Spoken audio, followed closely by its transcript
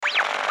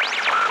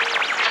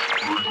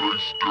Hey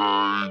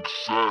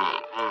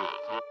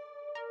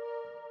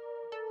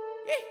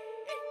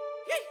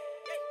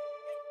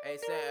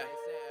Sam,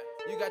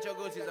 you got your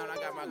Gucci's on, I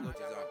got my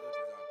Gucci's on.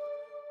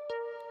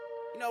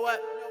 You know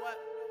what?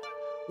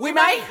 We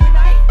might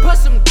put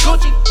some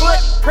Gucci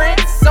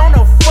footprints on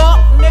the fuck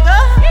nigga.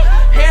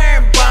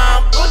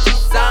 Herringbone, Gucci